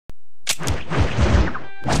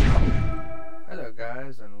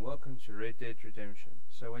guys, and welcome to Red Dead Redemption.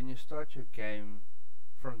 So when you start your game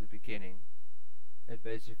from the beginning, it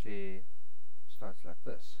basically starts like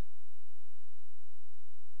this.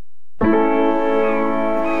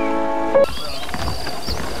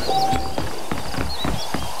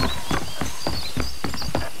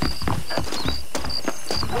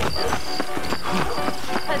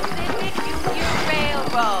 Pacific Union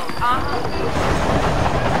Railroad,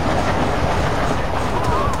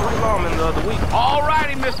 Lawman the other week. All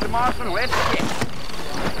righty, Mr. Marston, let's get it.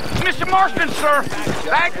 Mr. Marston, sir,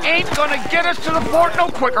 that ain't gonna get us to the fort no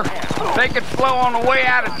quicker. Take it slow on the way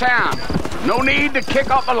out of town. No need to kick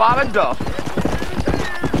up a lot of dust.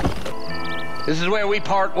 This is where we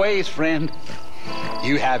part ways, friend.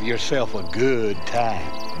 You have yourself a good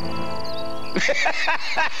time.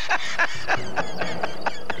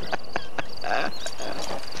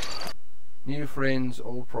 New friends,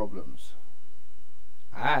 old problems.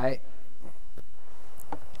 Alright.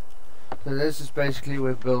 So this is basically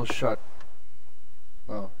where Bill shot,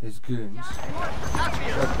 well, his goons.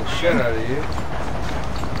 Shot the shit out of you.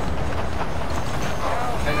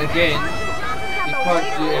 And again, you can't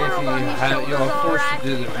do anything, you're forced to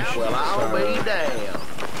do the mission. Well, I'll be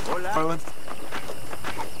damned.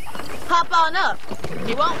 Hop on up.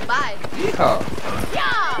 He won't bite. Yeehaw!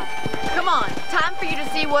 Yeah! Come on, time for you to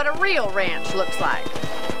see what a real ranch looks like.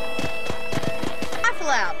 Rifle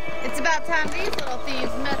out. It's about time these little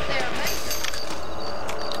thieves met their maker.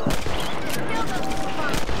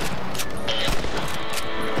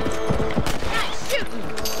 Nice shooting.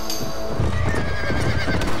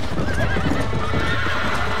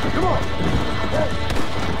 Come on.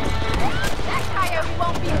 That coyote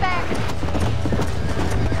won't be back.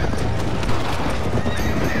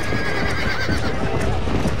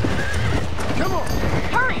 Come on.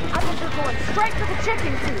 Hurry! I think you're going straight for the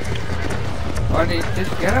chicken coop. Honey,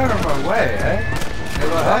 just get out of my way, eh?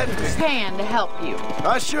 It'll help me. His hand to help you.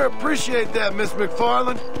 I sure appreciate that, Miss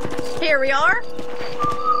McFarland. Here we are.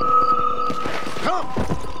 Come.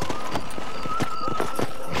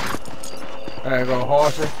 There you go,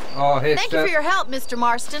 horsey. Oh, head Thank you for your help, Mr.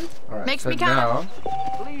 Marston. Alright, Makes so me count.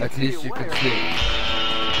 now, at least you can see.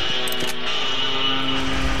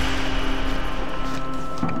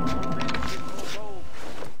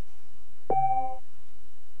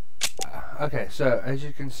 Okay, so as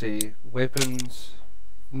you can see, weapons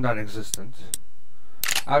non-existent,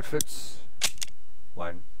 outfits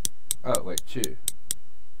 1, oh wait 2,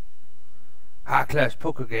 high class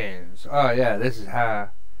poker games. Oh yeah, this is how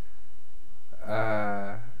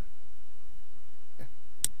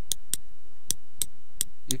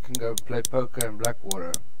you can go play poker in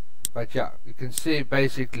Blackwater. But yeah, you can see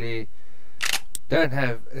basically don't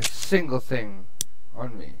have a single thing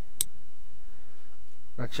on me.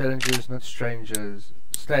 Not challengers, not strangers.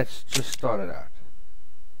 Stats just started out.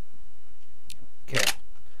 Okay.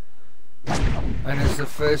 And it's the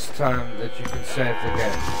first time that you can save the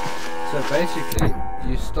game. So basically,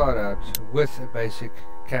 you start out with a basic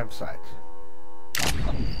campsite.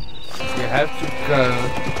 You have to go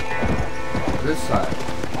this side.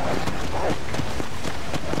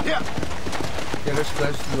 Yeah. Get as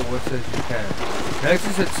close to the water as you can.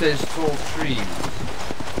 Notice it says tall trees.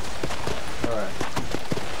 Alright.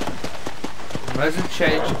 It mustn't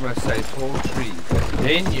change, it must say tall trees.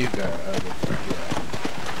 Then you go over to here.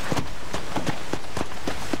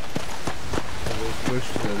 So we'll push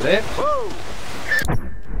to the left. Whoa.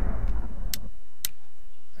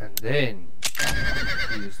 And then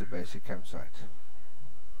use the basic campsite.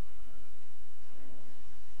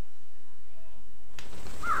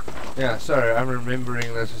 Yeah, sorry, I'm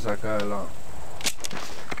remembering this as I go along.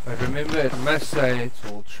 But remember, it must say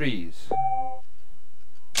tall trees.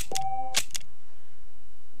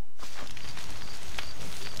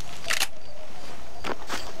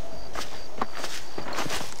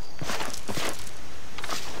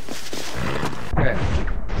 Okay.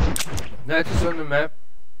 Notice on the map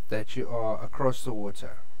that you are across the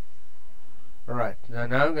water. Alright, now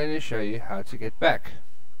I'm going to show you how to get back.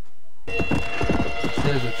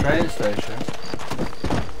 There's a train station.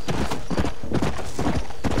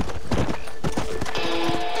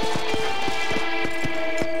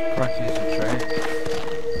 Can't use a train.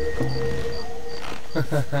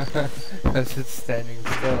 Because it's standing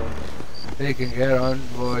still. You can get on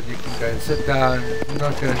board, you can go and sit down. I'm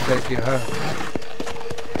not going to take you home.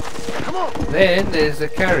 Come on. Then there's a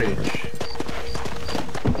carriage,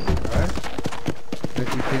 right, that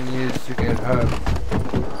you can use to get home.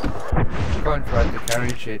 You can't ride the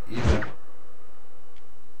carriage yet either.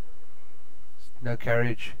 No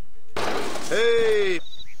carriage. Hey.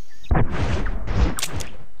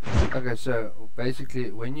 Okay, so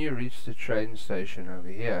basically when you reach the train station over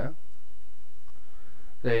here,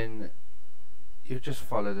 then you just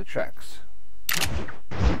follow the tracks.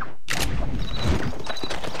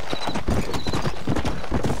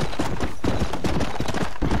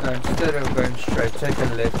 Now instead of going straight, take a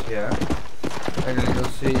left here, and then you'll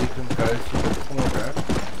see you can go to the corner.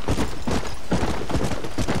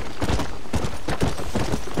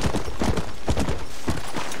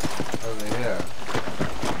 Over here.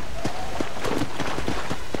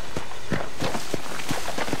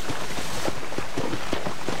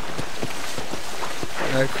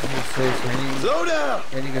 Notice it says Slow down!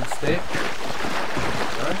 Hennigan State.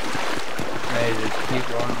 Right? Now you just keep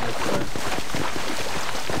on this way.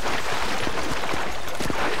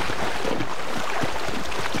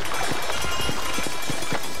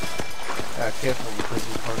 Careful because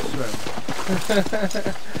you can't swim.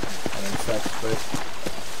 And it sucks, but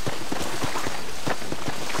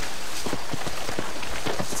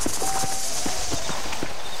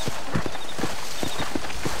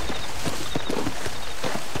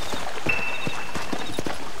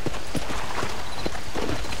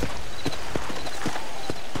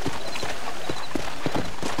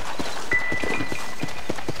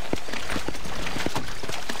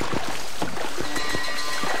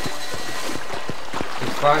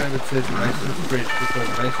fine if it says Mason's Bridge, because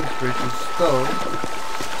Mason's Bridge is still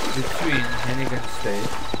between Hennigan State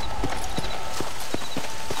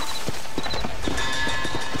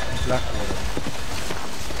and Blackwater.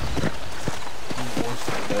 In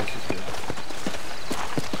Austin, basically.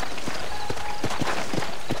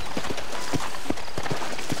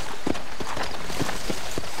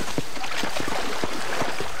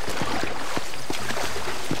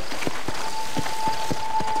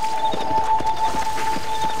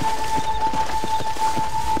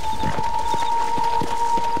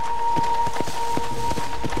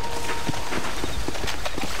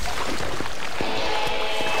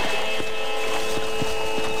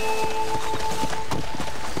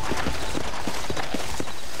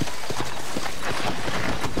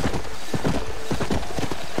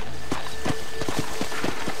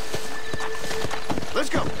 Let's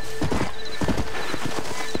go!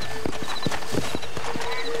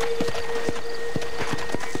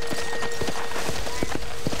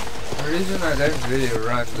 The reason I don't really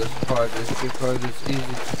run this part is because it's easy to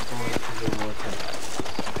fall into the water.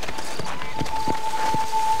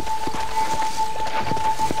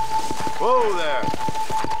 Whoa there!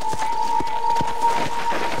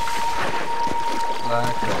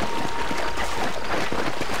 Like that.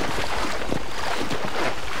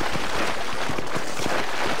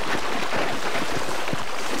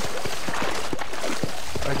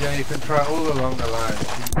 But yeah, you can try all along the line.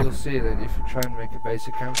 You'll see that if you try and make a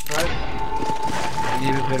basic campsite, you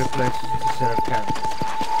need a better place to set up camp.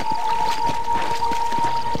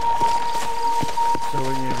 So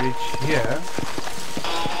when you reach here,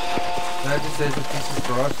 notice there's a piece of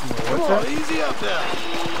grass in the Come water. on, easy up there!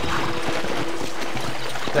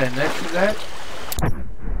 Stay next to that.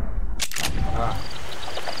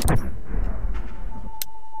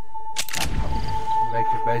 Make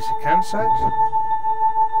a basic campsite.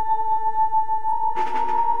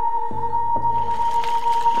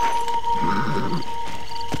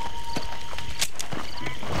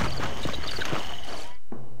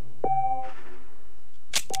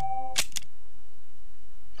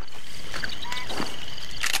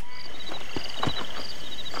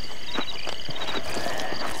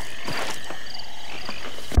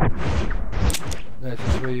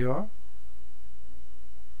 Notice where you are?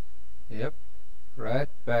 Yep, right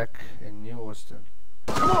back in New Austin.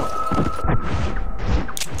 Come on!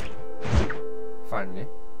 Finally.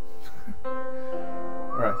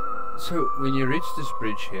 Alright, so when you reach this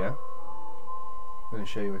bridge here, I'm going to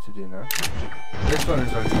show you what to do now. This one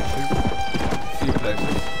is on YouTube, a few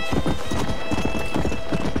places.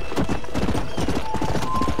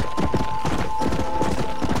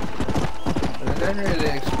 But I don't really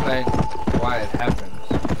explain why it happens.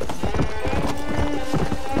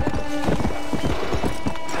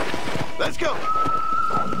 Let's go!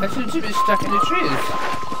 I seem to be stuck in the trees.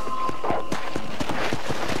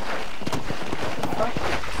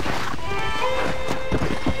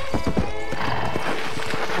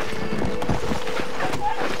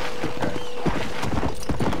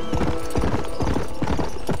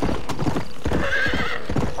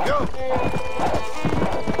 Go!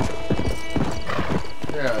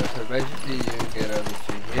 Yeah, so basically you get over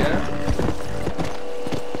to here.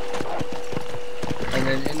 And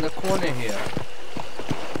then in the corner here,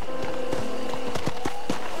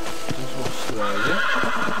 just walk slowly.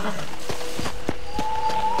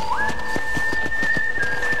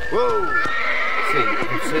 Whoa! See,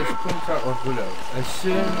 it says Punta Orgullo. As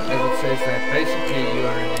soon as it says that, basically you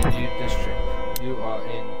are in a new district. You are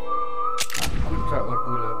in Punta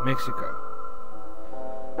Orgullo, Mexico.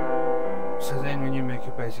 So then when you make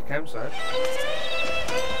your basic campsite,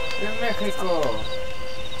 you're in Mexico.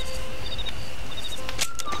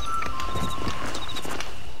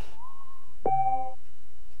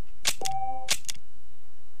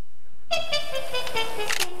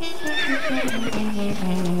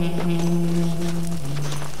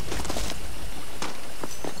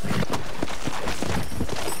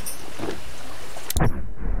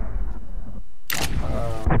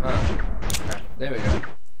 There we go.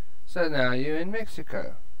 So now you're in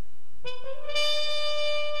Mexico.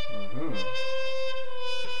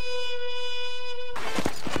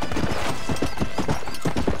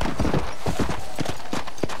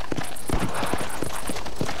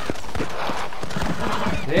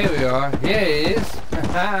 There we are. Here he is.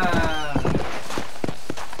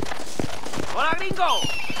 Hola, gringo.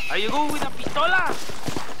 Are you good with a pistola?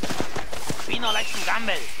 Pino likes to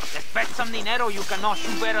gamble. Let's bet some dinero you cannot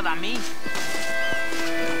shoot better than me.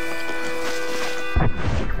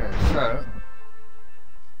 Okay, so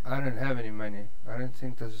I don't have any money. I don't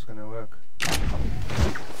think this is gonna work.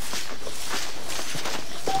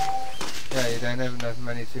 Yeah, you don't have enough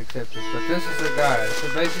money to accept it, but this is the guy.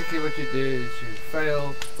 So basically what you do is you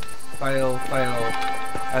fail, fail, fail,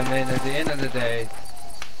 and then at the end of the day,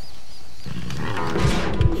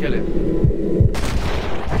 kill him.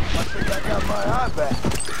 I think I got my eye back.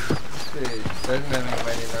 See, doesn't have any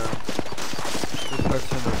money now. Just got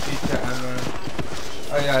some repeater ammo.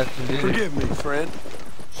 Oh yeah, absolutely. Forgive me, friend.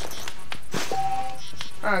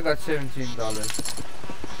 I got $17.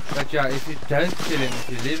 But yeah, if you don't kill him, if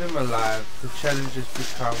you leave him alive, the challenges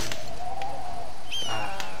become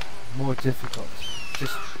more difficult.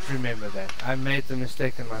 Just remember that. I made the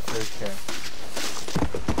mistake in my first game.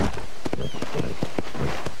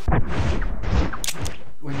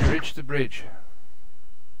 When you reach the bridge,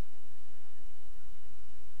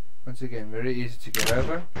 once again, very easy to get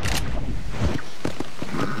over.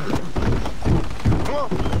 Come on.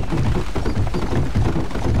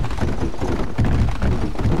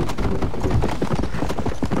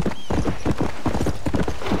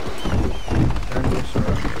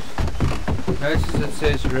 Notice it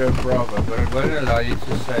says Rio Bravo, but it won't allow you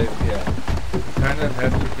to save here. You kind of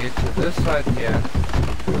have to get to this side here,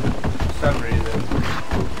 for some reason,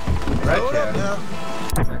 right here,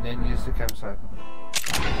 and then use the campsite.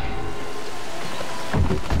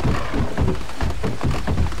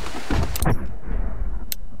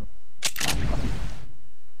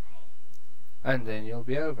 And then you'll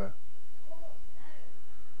be over.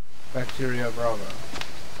 Back to Rio Bravo.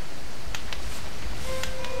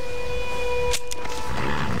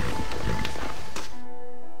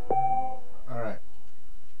 Alright.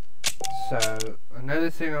 So, another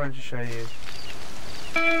thing I want to show you.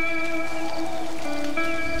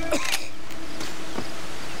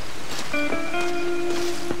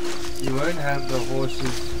 You won't have the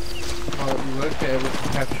horses, well, you won't be able to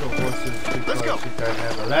capture horses because you don't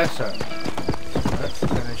have a lasso. I'm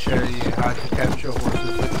going to show you how to capture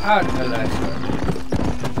horses without a lasso.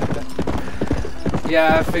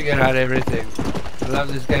 Yeah, I figured out everything. I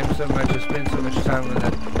love this game so much, I spend so much time with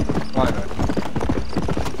it. Why not?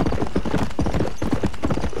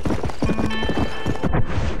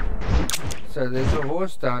 So there's a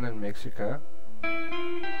horse down in Mexico.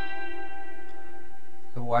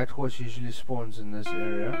 The white horse usually spawns in this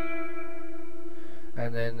area.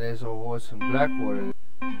 And then there's a horse in Blackwater.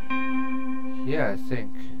 Yeah, I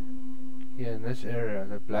think. Yeah, in this area,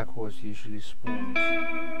 the black horse usually spawns.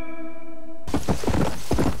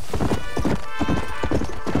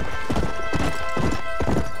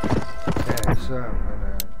 Okay, so I'm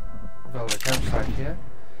gonna build a campsite here.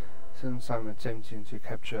 Since I'm attempting to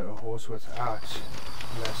capture a horse without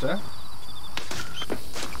lasso.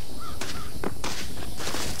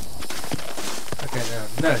 Okay, now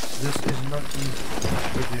note, this is not easy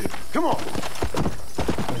to do. Come on.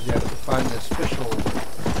 Because you have to find a special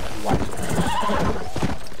white horse.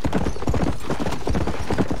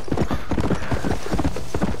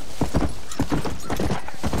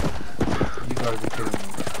 You gotta be kidding me.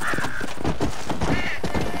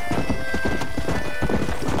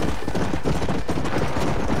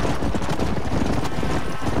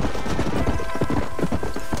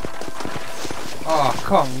 Oh,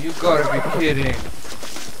 come, you gotta be kidding.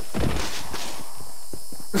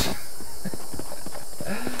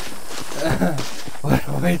 What a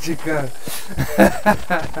way to go.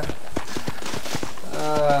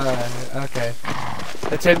 Okay.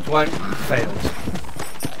 Attempt 1 failed.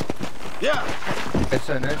 Yeah. Okay,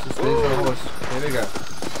 so notice there's the horse. There we go.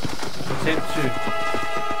 Attempt 2.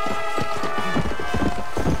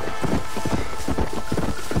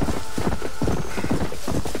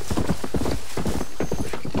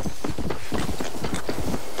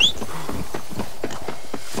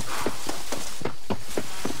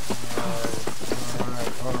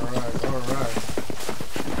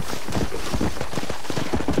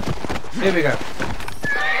 Here we go.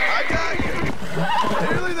 I got you.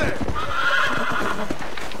 Nearly there.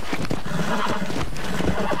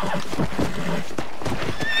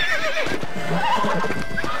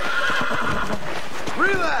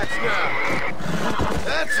 Relax now.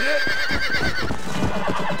 That's it.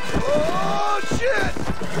 Oh, shit.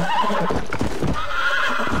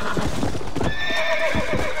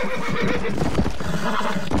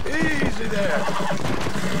 Easy there.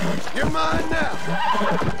 You're mine now.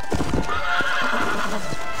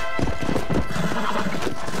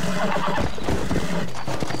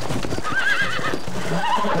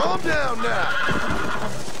 Calm down now.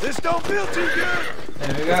 This don't feel too good.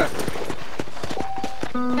 There we go.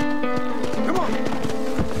 Come on.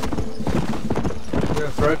 We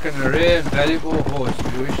have broken a rare and valuable horse.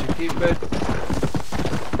 We wish to keep it.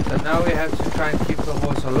 So now we have to try and keep the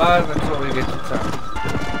horse alive until we get to town.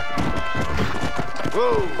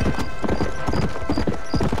 Whoa.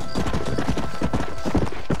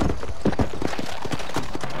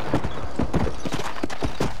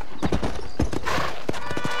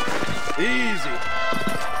 Easy.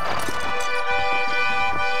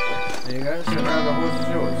 There you go. So now the horse is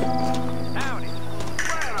yours. Howdy.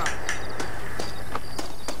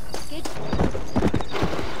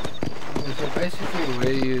 So basically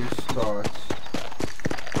where you start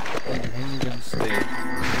in Hingham State,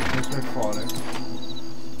 this way falling.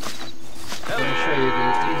 I'm going to show you the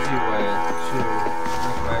easy way to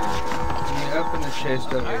make money. When you open the chest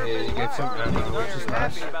over here, you get some ammo, which is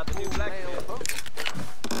nice.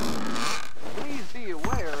 Please be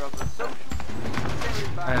aware of the social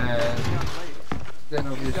And then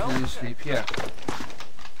obviously you sleep here.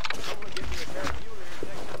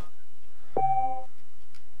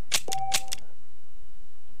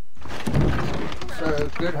 So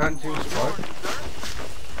good hunting spot.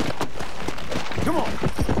 Come on.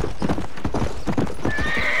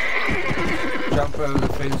 Jump over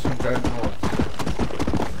the fence and go north.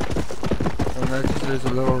 You'll notice there's a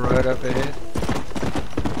little road up ahead.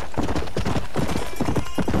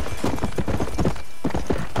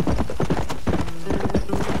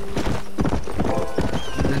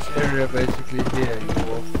 In this area basically here you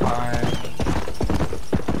will find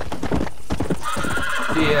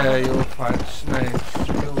deer, you'll find snakes,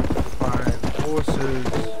 you'll find horses,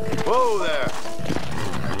 Whoa there.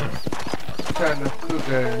 kind of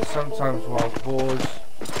cougar and sometimes wild boars.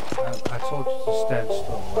 I told you to stand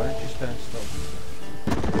still. Why don't you stand still?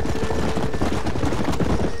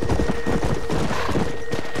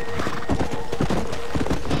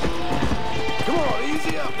 Come on,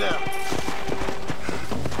 easy up now.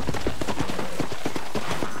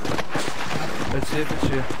 Let's see if it's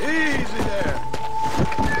you. Easy there.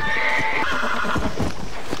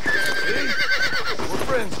 See? We're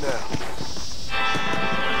friends now.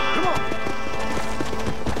 Come on.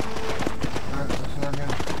 No, that's not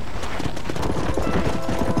him.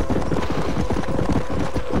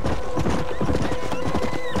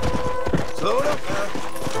 Slow it up now.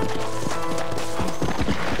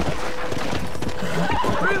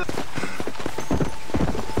 Really?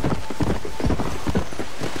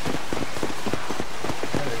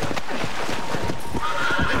 There we go.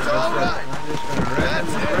 It's all right. I'm just gonna That's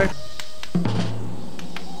randomly it. break.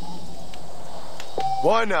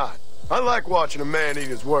 Why not? I like watching a man eat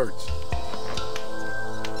his words.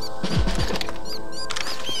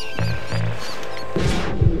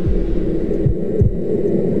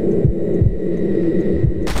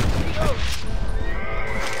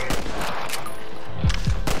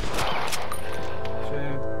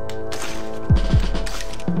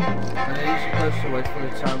 To wait for the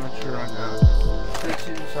timer to run out.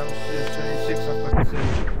 13 times 2 is 26, I've got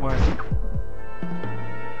 31.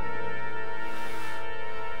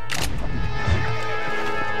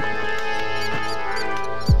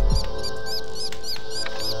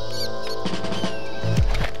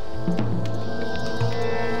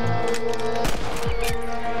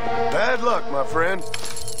 Bad luck, my friend.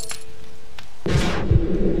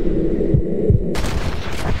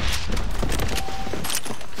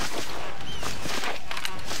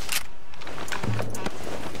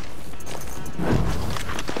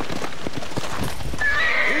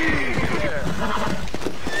 Easy there.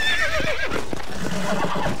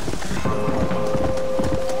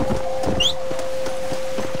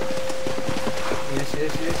 Yes,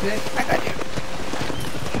 See? I got you.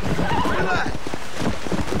 Relax.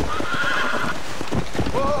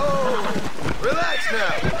 Whoa! Relax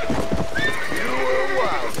now. You were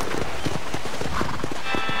wild.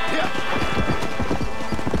 Yeah.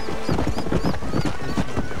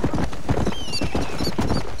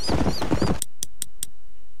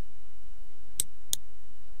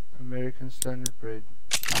 American Standard Bread.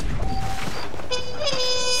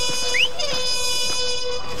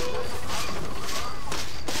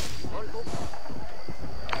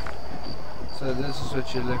 So this is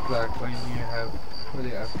what you look like when you have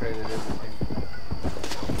fully upgraded everything.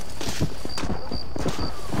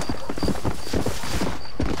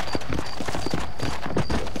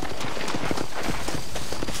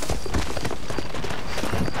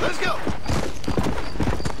 Let's go.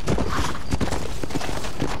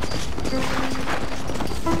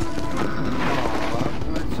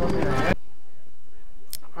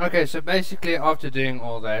 Okay, so basically after doing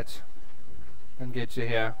all that and get to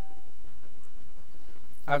here,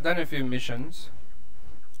 I've done a few missions,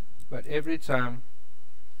 but every time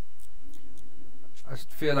I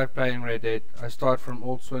feel like playing Red Dead, I start from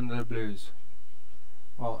Old Swindler Blues.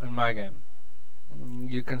 Well, in my game.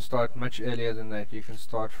 You can start much earlier than that. You can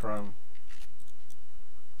start from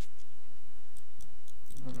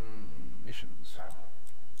missions.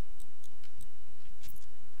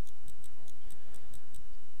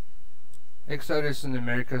 Exodus in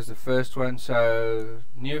America is the first one, so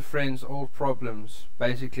new friends, old problems.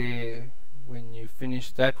 Basically, when you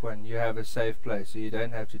finish that one, you have a safe place, so you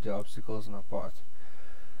don't have to do obstacles in a path.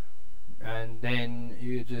 And then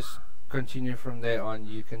you just continue from there on.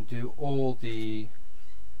 You can do all the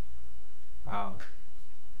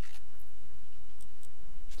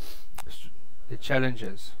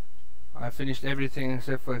challenges. I finished everything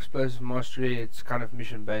except for Explosive Mastery. It's kind of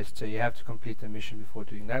mission based, so you have to complete the mission before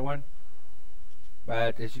doing that one.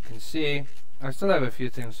 But as you can see, I still have a few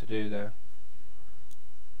things to do though,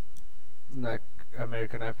 like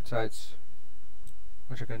American Appetites,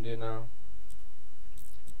 which I can do now.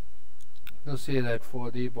 You'll see that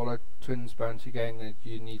for the Bola Twins bounty gang that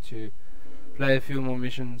you need to play a few more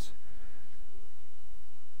missions.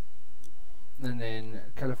 And then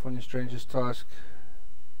California Strangers Task,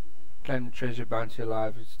 claim the treasure, bounty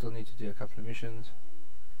alive, you still need to do a couple of missions.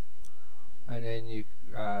 And then you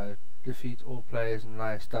defeat all players in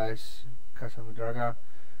Lias Dice, Casa Madraga.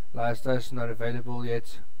 Lias Dice is not available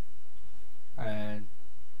yet. And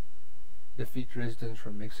defeat residents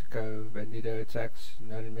from Mexico. Bandito attacks,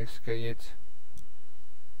 not in Mexico yet.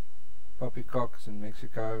 Poppycock is in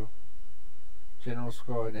Mexico. General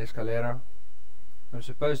Score in Escalera. I'm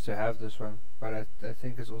supposed to have this one, but I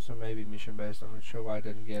think it's also maybe mission based. I'm not sure why I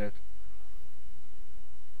didn't get it.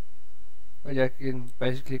 But yeah, I can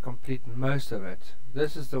basically complete most of it.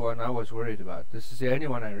 This is the one I was worried about. This is the only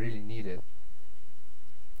one I really needed.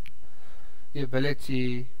 The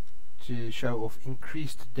ability to show off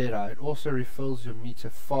increased data. It also refills your meter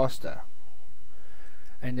faster.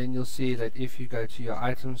 And then you'll see that if you go to your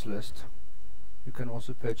items list, you can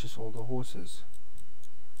also purchase all the horses.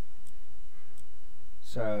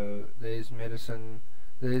 So there's medicine,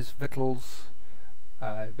 there's victuals.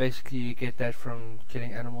 Basically you get that from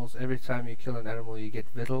killing animals. Every time you kill an animal you get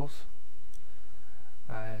victuals.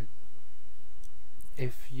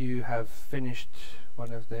 If you have finished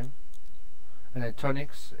one of them. And then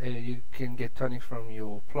tonics, you can get tonics from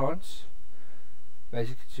your plants,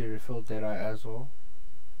 basically to refill data as well.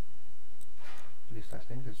 At least I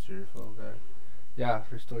think it's to refill the, yeah,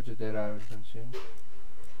 restored your data when consumed.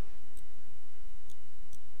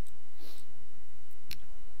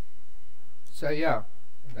 So yeah,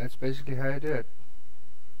 that's basically how I do it.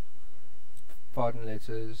 Pardon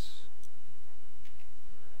letters.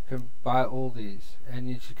 You can buy all these, and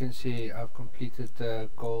as you can see, I've completed the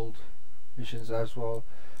gold missions as well.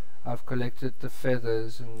 I've collected the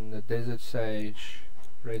feathers and the desert sage,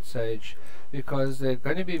 red sage, because there are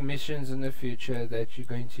going to be missions in the future that you're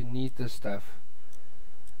going to need this stuff.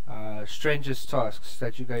 Strangers tasks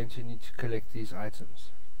that you're going to need to collect these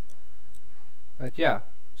items. But yeah,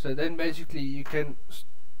 so then basically you can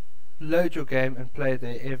load your game and play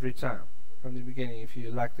there every time from the beginning if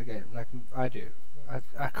you like the game, like I do.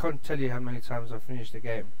 I can't tell you how many times I've finished the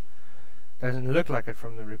game. Doesn't look like it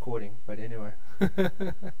from the recording, but anyway.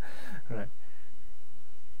 Right.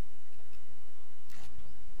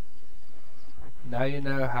 Now you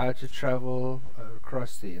know how to travel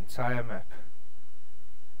across the entire map.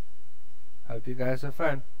 Hope you guys have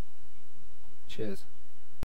fun. Cheers.